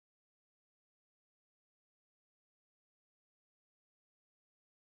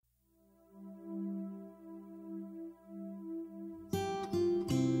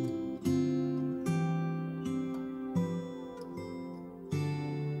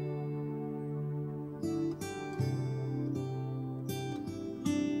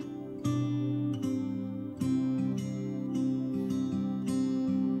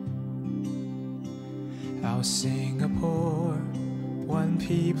about Singapore, one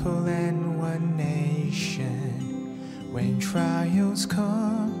people and one nation. When trials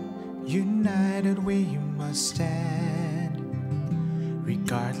come, united we must stand,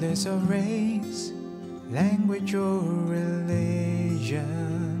 regardless of race, language or religion.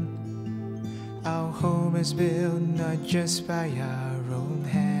 Our home is built not just by our own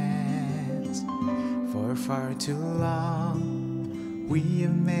hands. For far too long we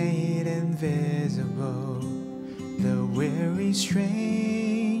have made invisible the weary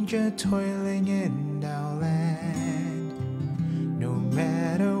stranger toiling in our land. No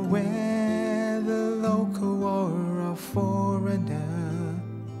matter whether local or a foreigner,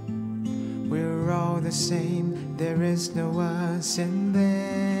 we're all the same, there is no us and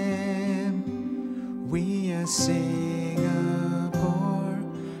them. We are Singapore,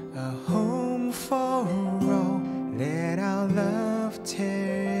 a home for all. Let our love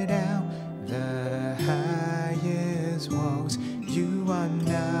tear down the highest walls. You are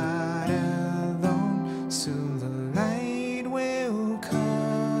not alone, soon the light will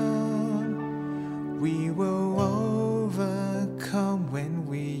come. We will overcome when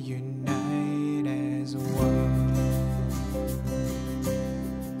we unite as one.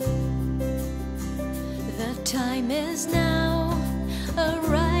 The time is now,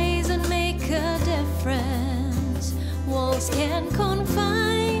 arise and make a difference. Walls can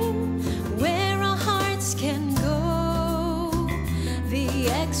confine where our hearts can go. The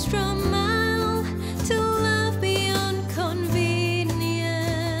extra mile to love beyond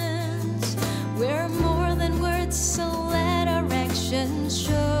convenience. We're more than words, so let our actions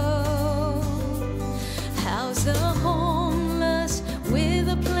show. House the homeless with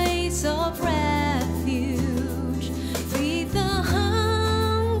a place of refuge. Feed the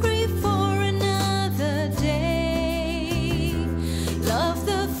hungry for another day. Love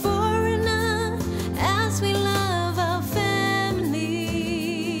the foreigner as we love our family.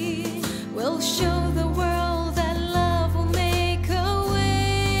 We'll show the world that love will make a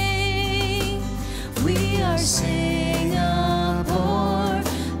way. We are Singapore,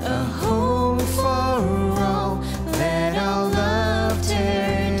 a home for all. Let our love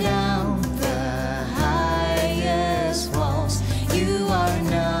tear down the highest walls. You are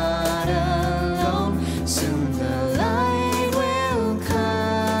not alone, soon the light will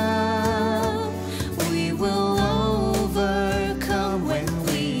come. We will overcome when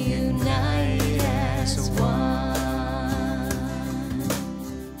we unite as one.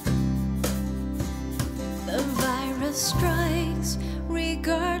 The virus strikes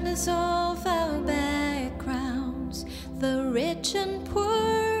regardless of our backgrounds. The rich and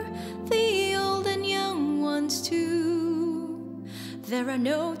poor, the old and young ones too. There are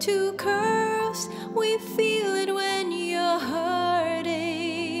no two curves, we feel it when you're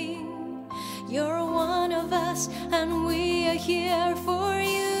hurting. You're one of us and we are here for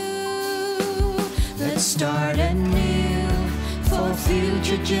you. Let's start anew for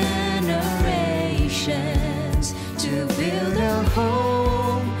future generations, to build a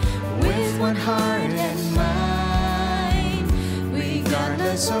home with one heart and mind.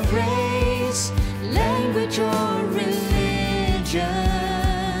 Regardless of race, language or religion,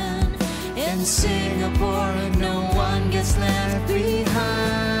 in Singapore no